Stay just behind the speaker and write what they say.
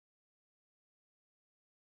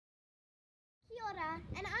Potter,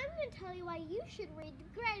 and I'm going to tell you why you should read the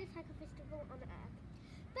greatest Haka festival on earth.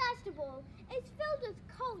 First of all, it's filled with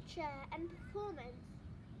culture and performance.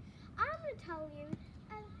 I'm going to tell you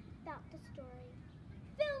about the story.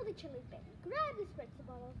 Fill the chili bin, grab the spritzer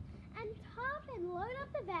bottles, and top and load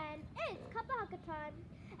up the van. It's Kappa Haka time,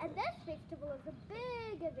 and this festival is a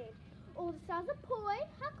big event. All the stars are pouring.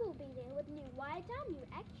 Haka will be there with new wire-down, new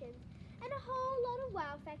actions, and a whole lot of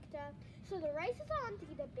wow factor. So the race is on to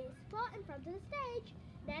get the best spot in front of the stage.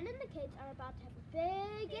 Nan and the kids are about to have a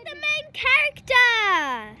big event. The main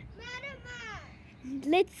character!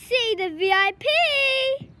 Let's see the VIP!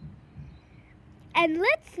 And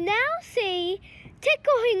let's now see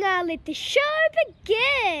Tekohinga let the show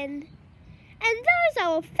begin. And those are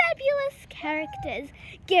all fabulous characters.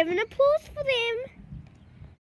 Give an applause for them.